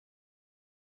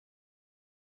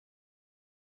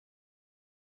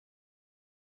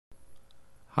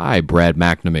Hi, Brad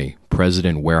McNamee,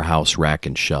 President Warehouse Rack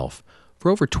and Shelf. For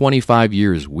over 25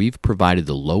 years, we've provided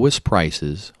the lowest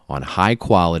prices on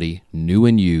high-quality, new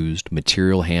and used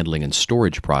material handling and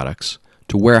storage products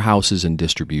to warehouses and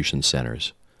distribution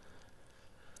centers.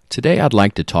 Today, I'd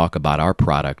like to talk about our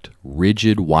product,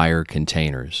 rigid wire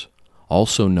containers,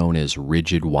 also known as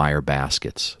rigid wire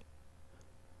baskets.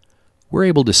 We're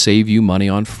able to save you money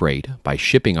on freight by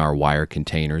shipping our wire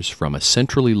containers from a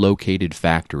centrally located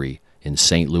factory in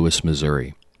St. Louis,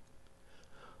 Missouri.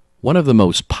 One of the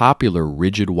most popular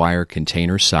rigid wire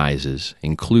container sizes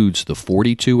includes the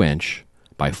 42-inch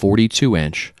by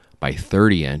 42-inch by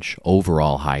 30-inch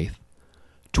overall height,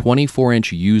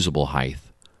 24-inch usable height,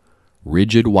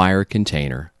 rigid wire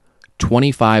container,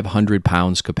 2,500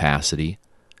 pounds capacity,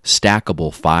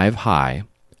 stackable 5 high,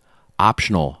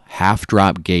 optional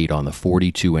half-drop gate on the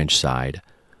 42-inch side,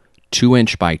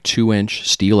 2-inch by 2-inch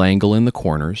steel angle in the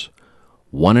corners,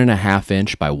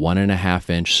 1.5-inch by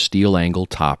 1.5-inch steel angle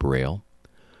top rail,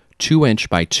 2-inch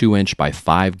by 2-inch by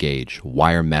 5 gauge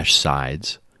wire mesh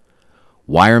sides,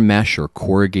 wire mesh or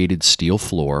corrugated steel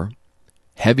floor,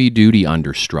 heavy-duty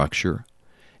understructure,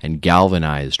 and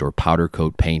galvanized or powder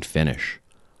coat paint finish.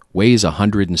 Weighs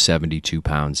 172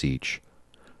 pounds each.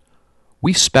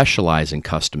 We specialize in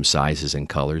custom sizes and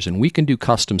colors, and we can do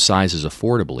custom sizes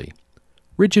affordably.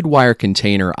 Rigid wire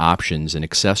container options and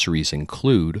accessories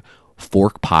include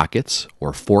fork pockets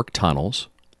or fork tunnels,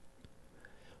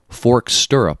 fork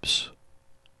stirrups,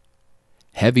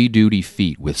 heavy-duty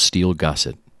feet with steel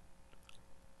gusset,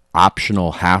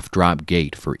 optional half-drop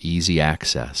gate for easy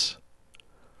access,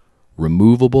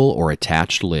 removable or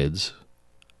attached lids,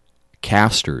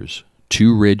 casters,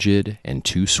 2 rigid and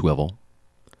 2 swivel,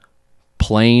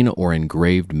 plain or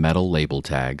engraved metal label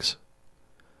tags,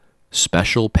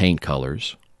 special paint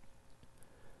colors.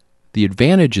 The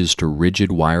advantages to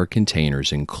rigid wire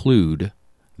containers include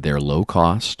their low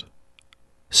cost,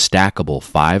 stackable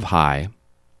 5 high,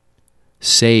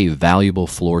 save valuable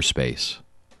floor space.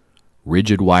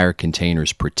 Rigid wire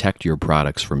containers protect your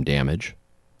products from damage,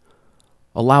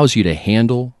 allows you to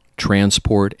handle,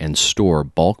 transport, and store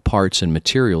bulk parts and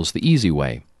materials the easy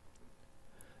way.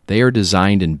 They are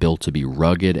designed and built to be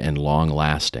rugged and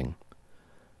long-lasting.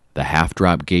 The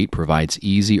half-drop gate provides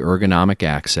easy ergonomic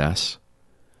access.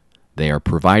 They are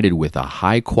provided with a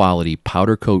high-quality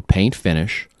powder coat paint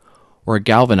finish or a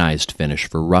galvanized finish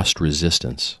for rust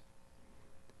resistance.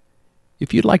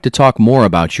 If you'd like to talk more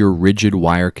about your rigid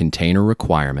wire container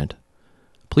requirement,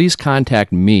 please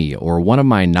contact me or one of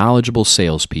my knowledgeable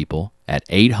salespeople at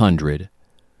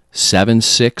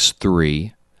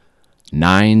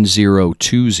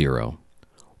 800-763-9020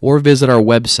 or visit our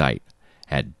website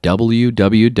at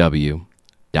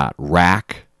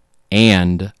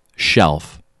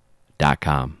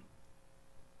www.rackandshelf.com.